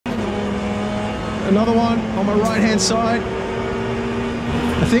Another one on my right-hand side.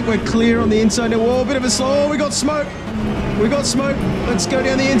 I think we're clear on the inside now. Whoa, a bit of a slow. Oh, we got smoke. We got smoke. Let's go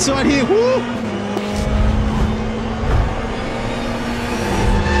down the inside here. Woo!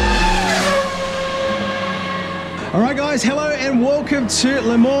 All right, guys, hello and welcome to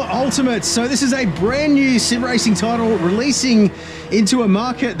Le Mans Ultimate. So this is a brand new sim racing title releasing into a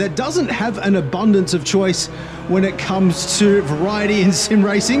market that doesn't have an abundance of choice when it comes to variety in sim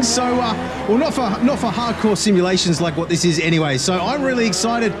racing. So, well, not for hardcore simulations like what this is anyway. So I'm really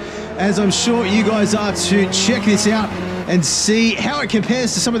excited, as I'm sure you guys are, to check this out and see how it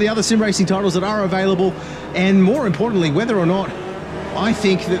compares to some of the other sim racing titles that are available, and more importantly, whether or not I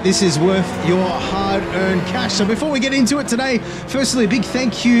think that this is worth your hard-earned cash. So before we get into it today, firstly, a big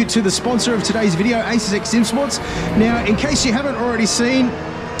thank you to the sponsor of today's video, AcersX Sim Sports. Now, in case you haven't already seen,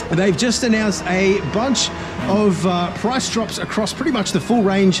 they've just announced a bunch of price drops across pretty much the full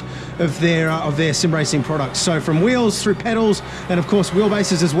range of their sim racing products. So from wheels through pedals and of course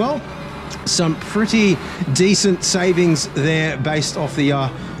wheelbases as well. Some pretty decent savings there based off the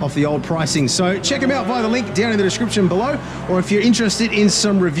old pricing. So check them out via the link down in the description below, or if you're interested in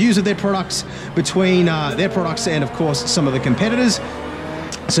some reviews of their products between their products and of course some of the competitors,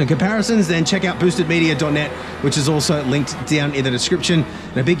 some comparisons, then check out boostedmedia.net, which is also linked down in the description.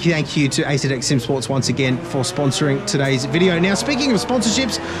 And a big thank you to AcersX Sim Sports once again for sponsoring today's video. Now, speaking of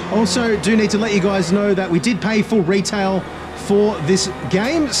sponsorships, I also do need to let you guys know that we did pay full retail for this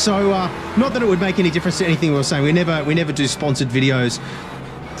game. So not that it would make any difference to anything we were saying. We never do sponsored videos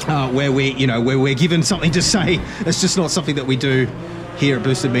where we're given something to say. It's just not something that we do here at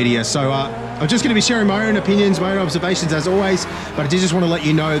Boosted Media. So I'm just going to be sharing my own opinions, my own observations as always, but I did just want to let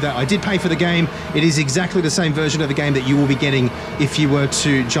you know that I did pay for the game. It is exactly the same version of the game that you will be getting if you were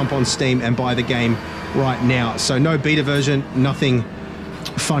to jump on Steam and buy the game right now. So no beta version, nothing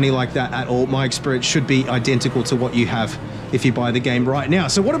funny like that at all. My experience should be identical to what you have if you buy the game right now.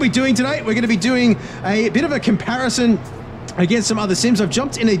 So what are we doing today? We're going to be doing a bit of a comparison against some other sims. I've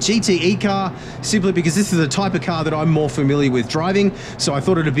jumped in a GTE car simply because this is the type of car that I'm more familiar with driving. So I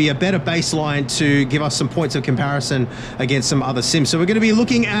thought it'd be a better baseline to give us some points of comparison against some other sims. So we're going to be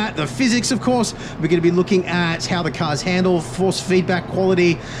looking at the physics, of course. We're going to be looking at how the cars handle, force feedback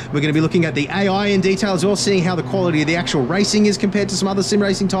quality. We're going to be looking at the AI in detail as well, seeing how the quality of the actual racing is compared to some other sim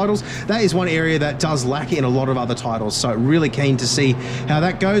racing titles. That is one area that does lack in a lot of other titles. So really keen to see how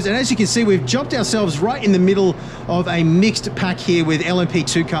that goes. And as you can see, we've jumped ourselves right in the middle of a mixed pack here with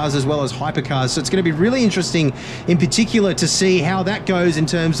LMP2 cars as well as hypercars. So it's going to be really interesting in particular to see how that goes in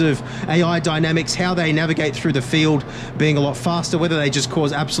terms of AI dynamics, how they navigate through the field being a lot faster, whether they just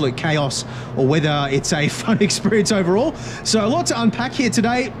cause absolute chaos or whether it's a fun experience overall. So a lot to unpack here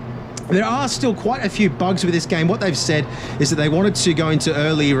today. There are still quite a few bugs with this game. What they've said is that they wanted to go into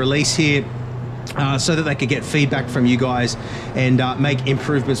early release here so that they could get feedback from you guys and make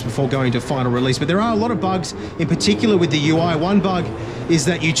improvements before going to final release. But there are a lot of bugs, in particular with the UI. One bug is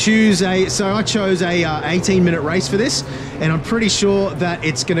that you choose so I chose a 18-minute race for this, and I'm pretty sure that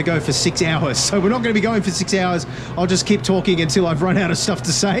it's going to go for 6 hours. So we're not going to be going for 6 hours. I'll just keep talking until I've run out of stuff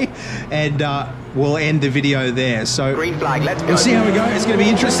to say, and we'll end the video there. So green flag, let's go. We'll see how we go. It's going to be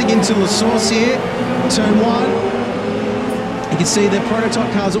interesting into La Source here, turn 1. You can see the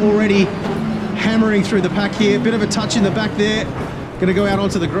prototype cars already hammering through the pack here. Bit of a touch in the back there. Gonna go out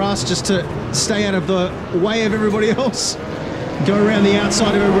onto the grass just to stay out of the way of everybody else. Go around the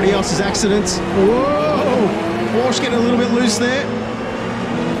outside of everybody else's accidents. Whoa! Porsche getting a little bit loose there.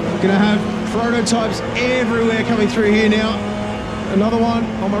 Gonna have prototypes everywhere coming through here now. Another one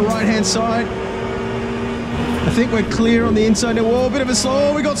on my right-hand side. I think we're clear on the inside now. Whoa, a bit of a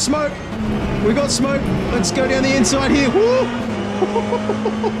slow. Oh, we got smoke. We got smoke. Let's go down the inside here. Woo!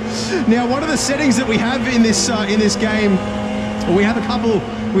 Now, one of the settings that we have in this game, we have a couple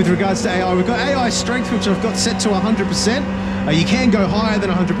with regards to AI. We've got AI strength, which I've got set to 100%. You can go higher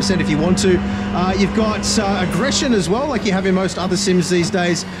than 100% if you want to. You've got aggression as well, like you have in most other sims these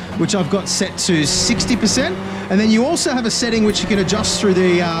days, which I've got set to 60%. And then you also have a setting which you can adjust through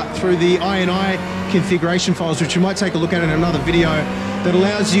the INI configuration files, which you might take a look at in another video, that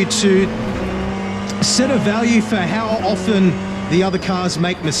allows you to set a value for how often the other cars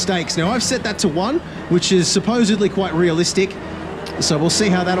make mistakes. Now, I've set that to 1, which is supposedly quite realistic. So we'll see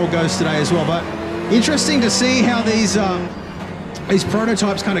how that all goes today as well. But interesting to see how these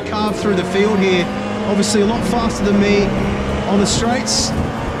prototypes kind of carve through the field here. Obviously a lot faster than me on the straights.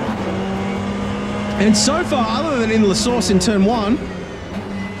 And so far, other than in La Source in turn 1,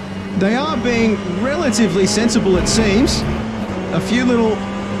 they are being relatively sensible, it seems. A few little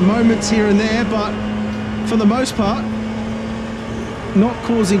moments here and there, but for the most part, not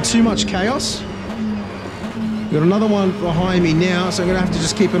causing too much chaos. Got another one behind me now, so I'm going to have to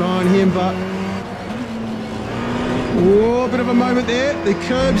just keep an eye on him, but... Whoa, a bit of a moment there. The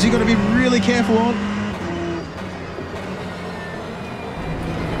curbs you've got to be really careful on.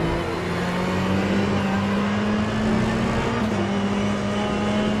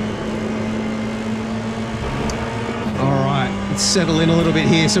 All right, let's settle in a little bit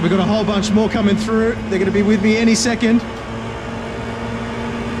here. So we've got a whole bunch more coming through. They're going to be with me any second.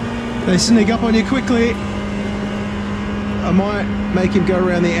 They sneak up on you quickly. I might make him go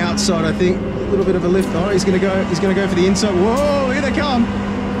around the outside, I think. A little bit of a lift. Oh, he's gonna go for the inside. Whoa, here they come.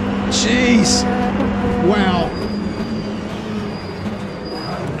 Jeez. Wow.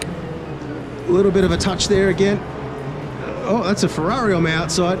 A little bit of a touch there again. Oh, that's a Ferrari on my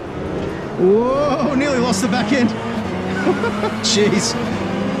outside. Whoa, nearly lost the back end. Jeez.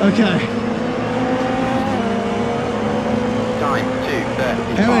 Okay. Time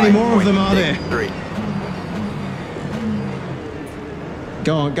 2:35. How many more of them are there? 3.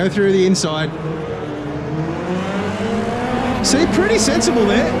 Go on, go through the inside. See, pretty sensible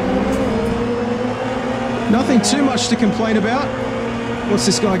there. Nothing too much to complain about. What's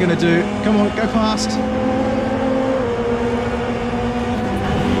this guy gonna do? Come on, go past.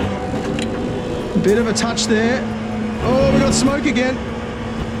 Bit of a touch there. Oh, we got smoke again.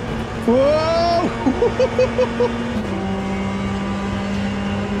 Whoa!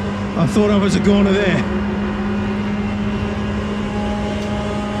 I thought I was a goner there.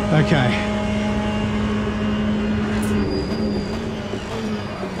 Okay.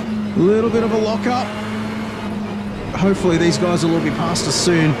 A little bit of a lock-up. Hopefully these guys will all be past us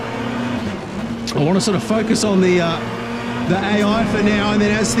soon. I want to sort of focus on the AI for now, and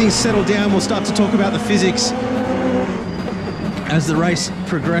then as things settle down, we'll start to talk about the physics as the race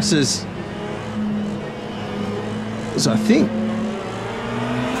progresses. So I think...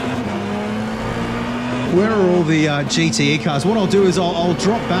 Where are all the GTE cars? What I'll do is I'll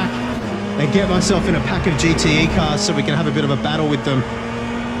drop back and get myself in a pack of GTE cars so we can have a bit of a battle with them,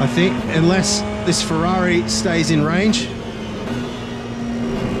 I think, unless this Ferrari stays in range.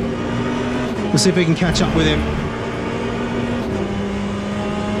 We'll see if we can catch up with him.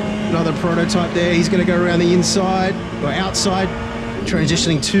 Another prototype there. He's going to go around the inside, or outside,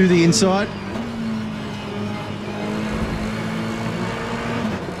 transitioning to the inside.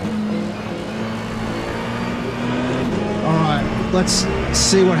 Let's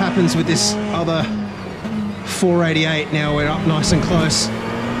see what happens with this other 488. Now we're up nice and close.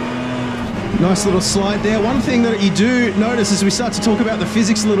 Nice little slide there. One thing that you do notice as we start to talk about the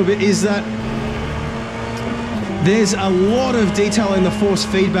physics a little bit is that there's a lot of detail in the force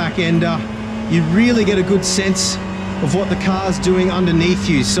feedback, and you really get a good sense of what the car's doing underneath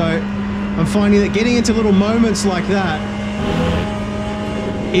you. So I'm finding that getting into little moments like that,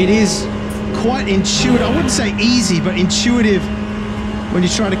 it is quite intuitive. I wouldn't say easy, but intuitive when you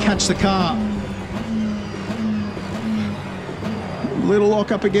try to catch the car. Little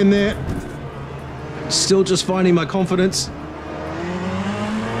lock up again there. Still just finding my confidence.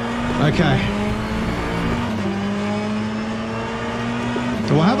 Okay.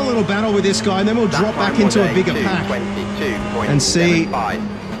 So we'll have a little battle with this guy, and then we'll drop back into a bigger pack and see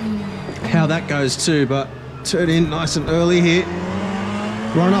how that goes too. But turn in nice and early here.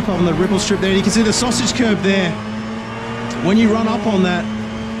 Run up on the ripple strip there, and you can see the sausage curb there. When you run up on that,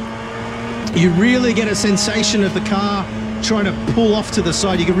 you really get a sensation of the car trying to pull off to the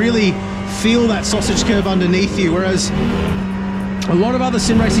side. You can really feel that sausage curb underneath you, whereas a lot of other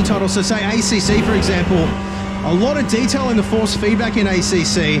sim racing titles, so say ACC for example, a lot of detail in the force feedback in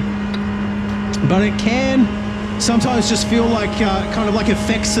ACC, but it can sometimes just feel like kind of like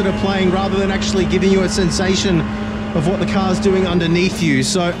effects that are playing rather than actually giving you a sensation of what the car's doing underneath you.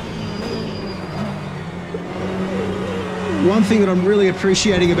 So one thing that I'm really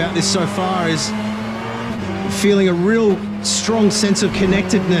appreciating about this so far is feeling a real strong sense of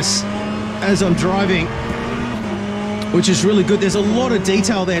connectedness as I'm driving, which is really good. There's a lot of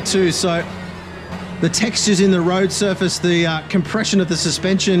detail there too. So the textures in the road surface, the compression of the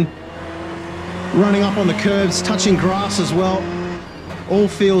suspension, running up on the curbs, touching grass as well, all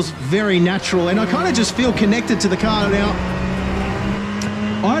feels very natural, and I kind of just feel connected to the car now.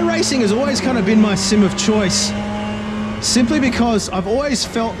 iRacing has always kind of been my sim of choice, simply because I've always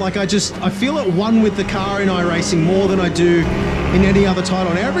felt like I feel at one with the car in iRacing more than I do in any other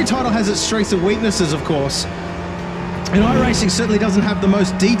title. Now, every title has its strengths and weaknesses, of course, and iRacing certainly doesn't have the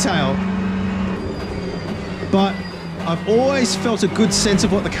most detail, but I've always felt a good sense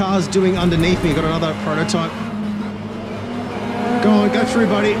of what the car's doing underneath me. Got another prototype. Go on, go through,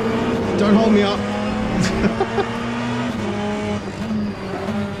 buddy. Don't hold me up.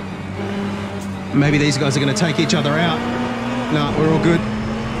 Maybe these guys are going to take each other out. No, we're all good.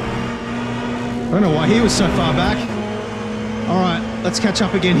 I don't know why he was so far back. All right, let's catch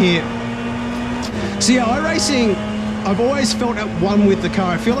up again here. So yeah, iRacing, I've always felt at one with the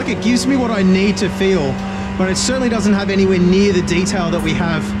car. I feel like it gives me what I need to feel, but it certainly doesn't have anywhere near the detail that we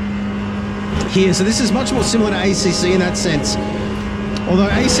have here. So this is much more similar to ACC in that sense. Although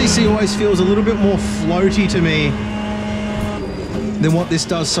ACC always feels a little bit more floaty to me than what this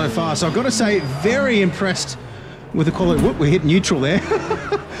does so far. So I've got to say, very impressed with the quality. Whoop, we hit neutral there.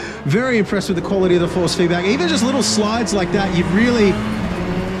 Very impressed with the quality of the force feedback. Even just little slides like that, you really,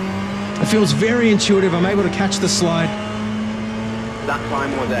 it feels very intuitive. I'm able to catch the slide. That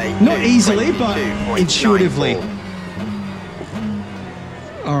climb was a not easily, but intuitively.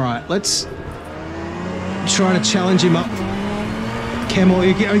 All right, let's try to challenge him up. Camel,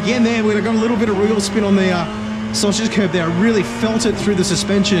 again there, we've got a little bit of wheel spin on the sausage curb there. I really felt it through the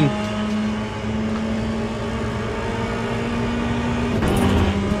suspension.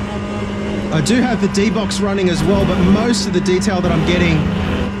 I do have the D-Box running as well, but most of the detail that I'm getting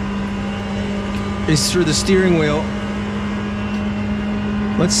is through the steering wheel.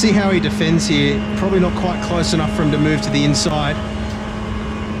 Let's see how he defends here. Probably not quite close enough for him to move to the inside.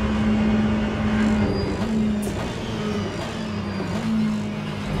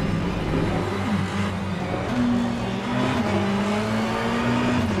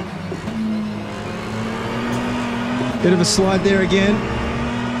 Bit of a slide there again.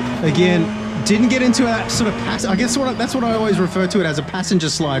 Didn't get into that sort of pass. I guess that's what I always refer to it as, a passenger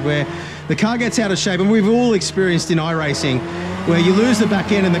slide, where the car gets out of shape, and we've all experienced in iRacing, where you lose the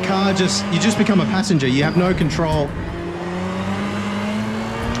back end and the car you just become a passenger. You have no control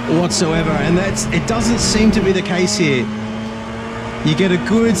whatsoever, and it doesn't seem to be the case here. You get a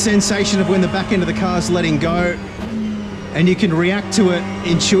good sensation of when the back end of the car is letting go, and you can react to it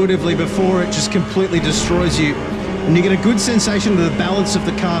intuitively before it just completely destroys you. And you get a good sensation of the balance of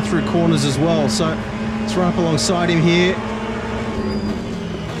the car through corners as well. So let's run up alongside him here.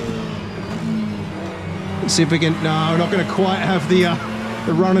 Let's see if we can, no, we're not going to quite have the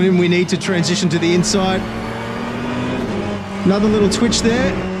run on him we need to transition to the inside. Another little twitch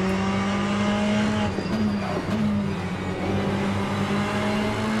there.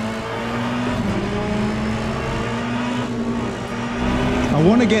 I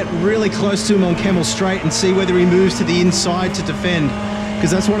want to get really close to him on Camel Straight and see whether he moves to the inside to defend,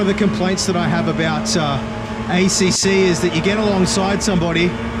 because that's one of the complaints that I have about ACC is that you get alongside somebody.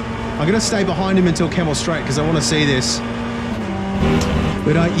 I'm going to stay behind him until Camel Straight because I want to see this.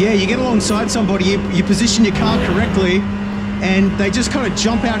 But yeah, you get alongside somebody, you position your car correctly, and they just kind of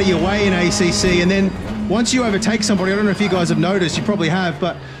jump out of your way in ACC, and then once you overtake somebody, I don't know if you guys have noticed, you probably have,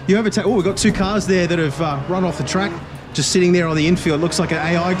 but you overtake, oh, we've got two cars there that have run off the track. Just sitting there on the infield. Looks like an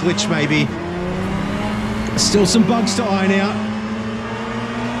AI glitch maybe. Still some bugs to iron out.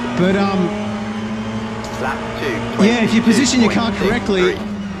 But yeah, if you position your car correctly,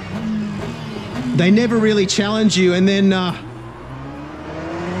 they never really challenge you, and then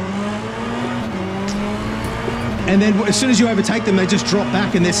as soon as you overtake them, they just drop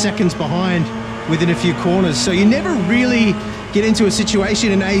back and they're seconds behind within a few corners. So you never really get into a situation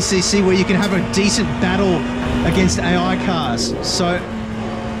in ACC where you can have a decent battle against AI cars. So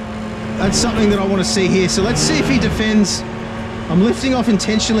that's something that I want to see here. So let's see if he defends. I'm lifting off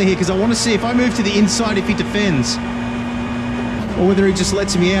intentionally here because I want to see if I move to the inside if he defends, or whether he just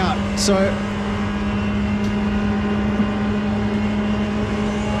lets me out. So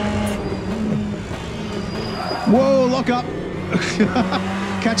whoa, lock up.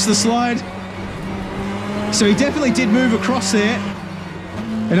 Catch the slide. So he definitely did move across there,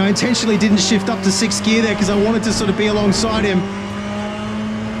 and I intentionally didn't shift up to 6th gear there because I wanted to sort of be alongside him.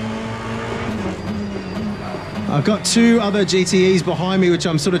 I've got two other GTEs behind me, which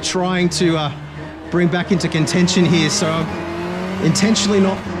I'm sort of trying to bring back into contention here. So I'm intentionally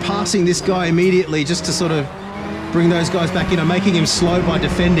not passing this guy immediately just to sort of bring those guys back in. I'm making him slow by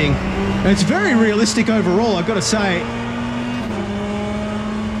defending. And it's very realistic overall, I've got to say.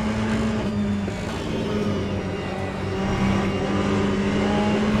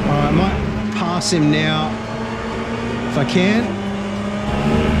 Him now if I can.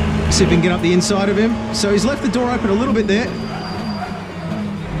 See if we can get up the inside of him. So he's left the door open a little bit there.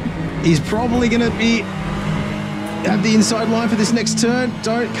 He's probably going to have the inside line for this next turn.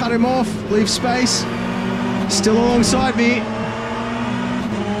 Don't cut him off, leave space. Still alongside me.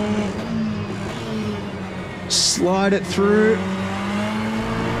 Slide it through.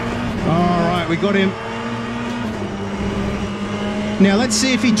 All right, we got him. Now let's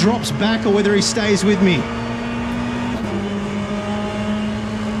see if he drops back or whether he stays with me.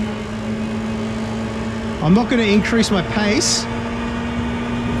 I'm not going to increase my pace.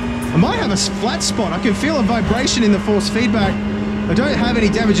 I might have a flat spot. I can feel a vibration in the force feedback. I don't have any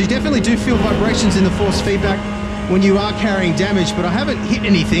damage. You definitely do feel vibrations in the force feedback when you are carrying damage, but I haven't hit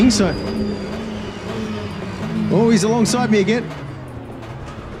anything, so... Oh, he's alongside me again.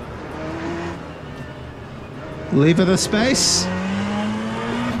 Lever the space.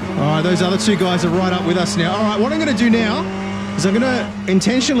 All right, those other two guys are right up with us now. All right, what I'm going to do now is I'm going to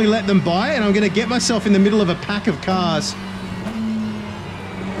intentionally let them by, and I'm going to get myself in the middle of a pack of cars.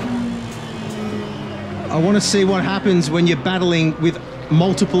 I want to see what happens when you're battling with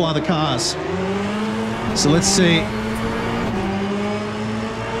multiple other cars. So let's see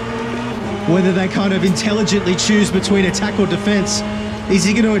whether they kind of intelligently choose between attack or defense. Is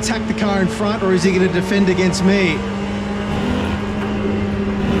he going to attack the car in front, or is he going to defend against me?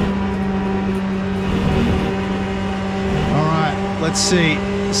 All right, let's see.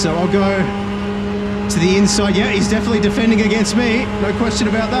 So I'll go to the inside. Yeah, he's definitely defending against me. No question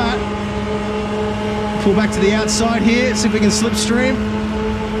about that. Pull back to the outside here, see if we can slipstream.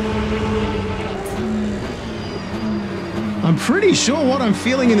 I'm pretty sure what I'm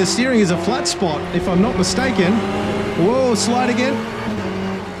feeling in the steering is a flat spot, if I'm not mistaken. Whoa, slide again.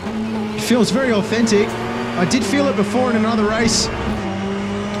 It feels very authentic. I did feel it before in another race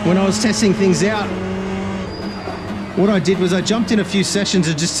when I was testing things out. What I did was I jumped in a few sessions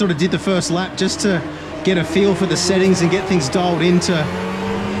and just sort of did the first lap just to get a feel for the settings and get things dialed into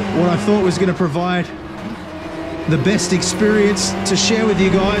what I thought was going to provide the best experience to share with you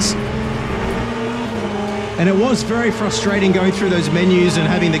guys. And it was very frustrating going through those menus and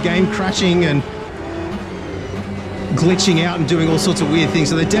having the game crashing and glitching out and doing all sorts of weird things.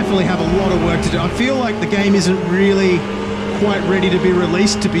 So they definitely have a lot of work to do. I feel like the game isn't really quite ready to be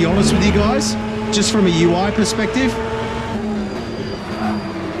released, to be honest with you guys, just from a UI perspective.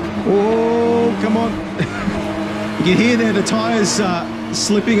 Oh, come on. You can hear there the tires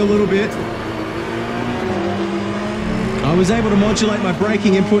slipping a little bit. I was able to modulate my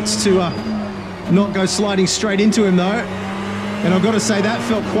braking inputs to not go sliding straight into him though. And I've got to say that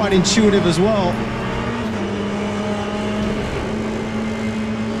felt quite intuitive as well.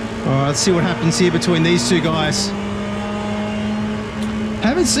 All right, let's see what happens here between these two guys.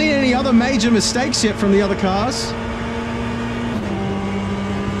 Haven't seen any other major mistakes yet from the other cars.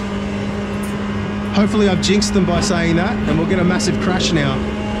 Hopefully I've jinxed them by saying that, and we'll get a massive crash now.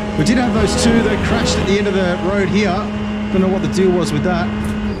 We did have those two that crashed at the end of the road here. Don't know what the deal was with that.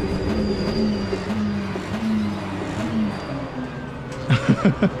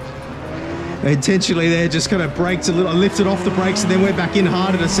 Intentionally there, just kind of braked a little. I lifted off the brakes and then went back in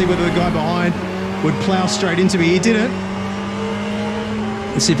harder to see whether the guy behind would plow straight into me. He didn't.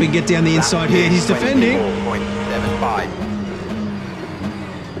 Let's see if we can get down the inside here. He's defending. 24.75.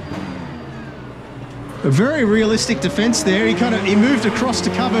 A very realistic defense there. He moved across to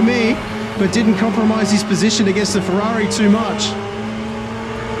cover me, but didn't compromise his position against the Ferrari too much.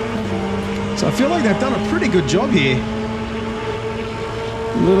 So I feel like they've done a pretty good job here.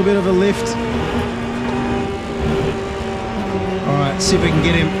 A little bit of a lift. All right, see if we can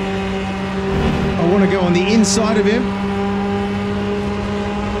get him. I want to go on the inside of him.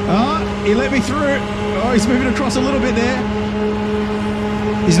 Ah, he let me through. Oh, he's moving across a little bit there.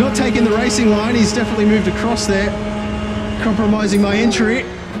 He's not taking the racing line. He's definitely moved across there, compromising my entry.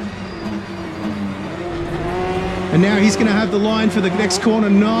 And now he's going to have the line for the next corner.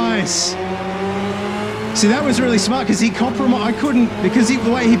 Nice. See, that was really smart because he compromised. I couldn't, because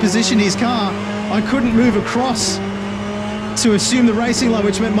the way he positioned his car, I couldn't move across to assume the racing line,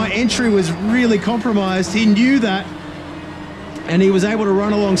 which meant my entry was really compromised. He knew that, and he was able to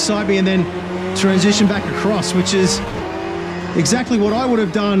run alongside me and then transition back across, which is exactly what I would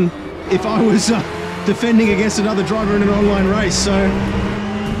have done if I was defending against another driver in an online race. So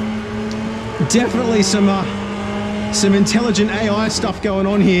definitely some intelligent AI stuff going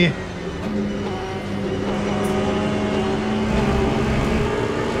on here.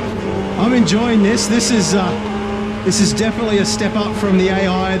 I'm enjoying this. This is definitely a step up from the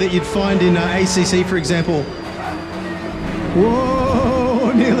AI that you'd find in ACC, for example.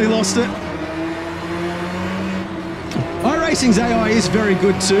 Whoa, nearly lost it. iRacing's AI is very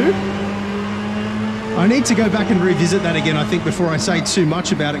good too. I need to go back and revisit that again, I think, before I say too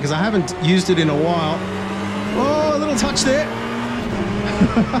much about it, because I haven't used it in a while. Oh, a little touch there.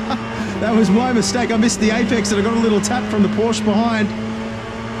 That was my mistake. I missed the apex and I got a little tap from the Porsche behind.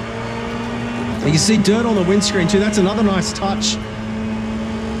 You can see dirt on the windscreen too. That's another nice touch.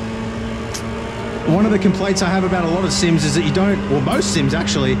 One of the complaints I have about a lot of sims is that you don't, or most sims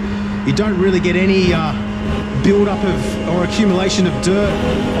actually, you don't really get any build-up of or accumulation of dirt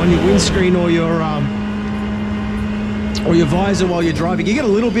on your windscreen or your or your visor while you're driving. You get a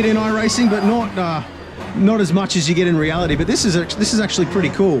little bit in iRacing, but not as much as you get in reality. But this is actually pretty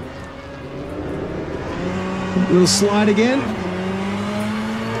cool. Little slide again.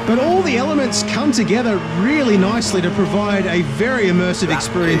 But all the elements come together really nicely to provide a very immersive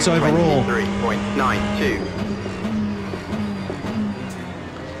experience overall. 23.92.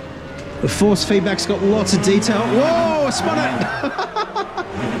 The force feedback's got lots of detail. Whoa, I spun it!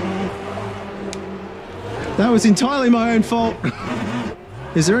 That was entirely my own fault.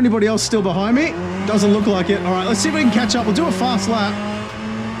 Is there anybody else still behind me? Doesn't look like it. All right, let's see if we can catch up. We'll do a fast lap.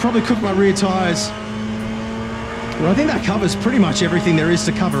 Probably cook my rear tires. Well, I think that covers pretty much everything there is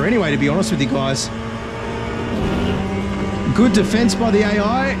to cover anyway, to be honest with you guys. Good defense by the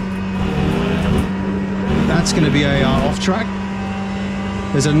AI. That's going to be a off track.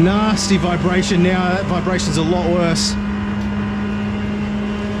 There's a nasty vibration now. That vibration's a lot worse.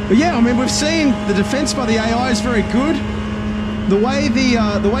 But yeah, I mean, we've seen the defense by the AI is very good. The way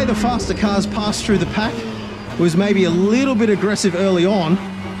the faster cars passed through the pack was maybe a little bit aggressive early on,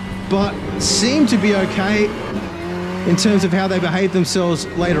 but seemed to be okay in terms of how they behaved themselves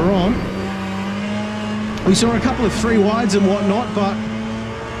later on. We saw a couple of 3 wides and whatnot, but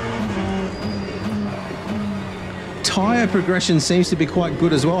tyre progression seems to be quite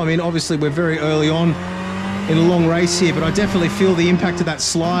good as well. I mean, obviously we're very early on in a long race here, but I definitely feel the impact of that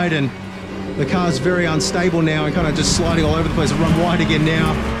slide, and the car's very unstable now and kind of just sliding all over the place. I run wide again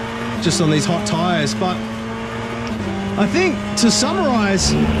now, just on these hot tyres. But I think, to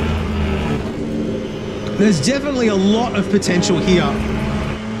summarise, there's definitely a lot of potential here.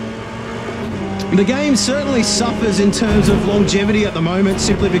 The game certainly suffers in terms of longevity at the moment,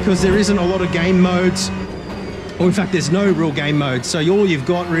 simply because there isn't a lot of game modes. Or in fact, there's no real game mode. So all you've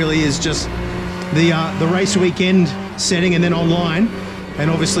got really is just the race weekend setting and then online. And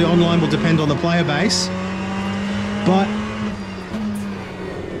obviously online will depend on the player base. But,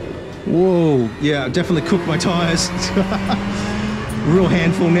 whoa, yeah, definitely cooked my tyres. Real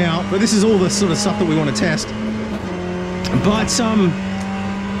handful now, but this is all the sort of stuff that we want to test. But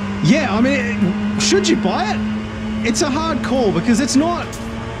yeah, I mean, should you buy it? It's a hard call, because it's not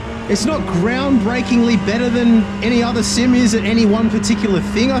groundbreakingly better than any other sim is at any one particular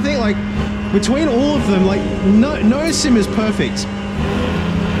thing. I think, like, between all of them, like, no sim is perfect.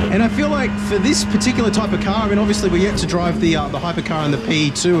 And I feel like for this particular type of car, I mean, obviously we're yet to drive the hypercar and the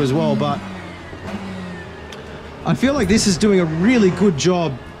P2 as well, but I feel like this is doing a really good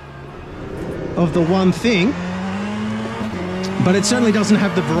job of the one thing, but it certainly doesn't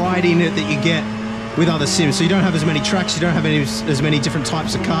have the variety in it that you get with other sims. So you don't have as many tracks, you don't have as many different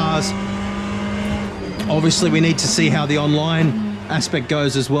types of cars. Obviously, we need to see how the online aspect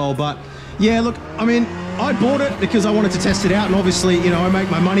goes as well. But yeah, look, I mean, I bought it because I wanted to test it out, and obviously, you know, I make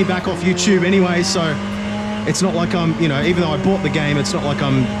my money back off YouTube anyway, so it's not like I'm, you know, even though I bought the game, it's not like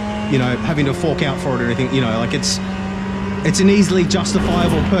I'm, you know, having to fork out for it or anything. You know, like, it's an easily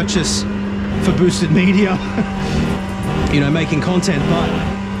justifiable purchase for Boosted Media, you know, making content.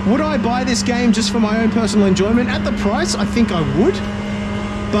 But would I buy this game just for my own personal enjoyment? At the price, I think I would.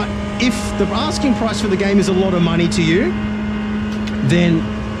 But if the asking price for the game is a lot of money to you, then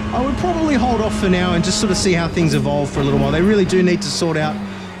I would probably hold off for now and just sort of see how things evolve for a little while. They really do need to sort out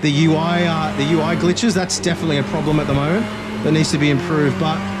the UI glitches. That's definitely a problem at the moment that needs to be improved.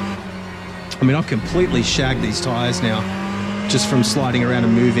 But I mean, I've completely shagged these tires now just from sliding around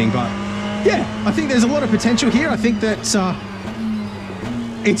and moving. But yeah, I think there's a lot of potential here. I think that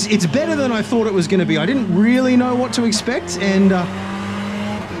it's better than I thought it was going to be. I didn't really know what to expect, and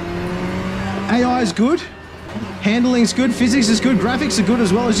AI is good, handling's good, physics is good, graphics are good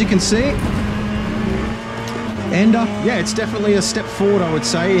as well, as you can see. And yeah, it's definitely a step forward, I would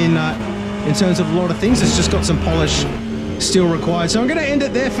say, in terms of a lot of things. It's just got some polish still required. So I'm going to end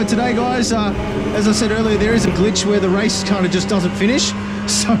it there for today, guys. As I said earlier, there is a glitch where the race kind of just doesn't finish.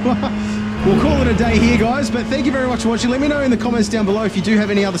 So we'll call it a day here, guys. But thank you very much for watching. Let me know in the comments down below if you do have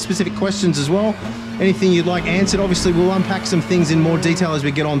any other specific questions as well. Anything you'd like answered. Obviously, we'll unpack some things in more detail as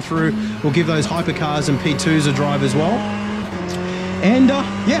we get on through. We'll give those hypercars and P2s a drive as well. And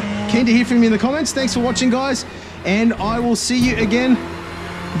yeah, keen to hear from you in the comments. Thanks for watching, guys. And I will see you again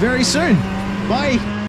very soon. Bye.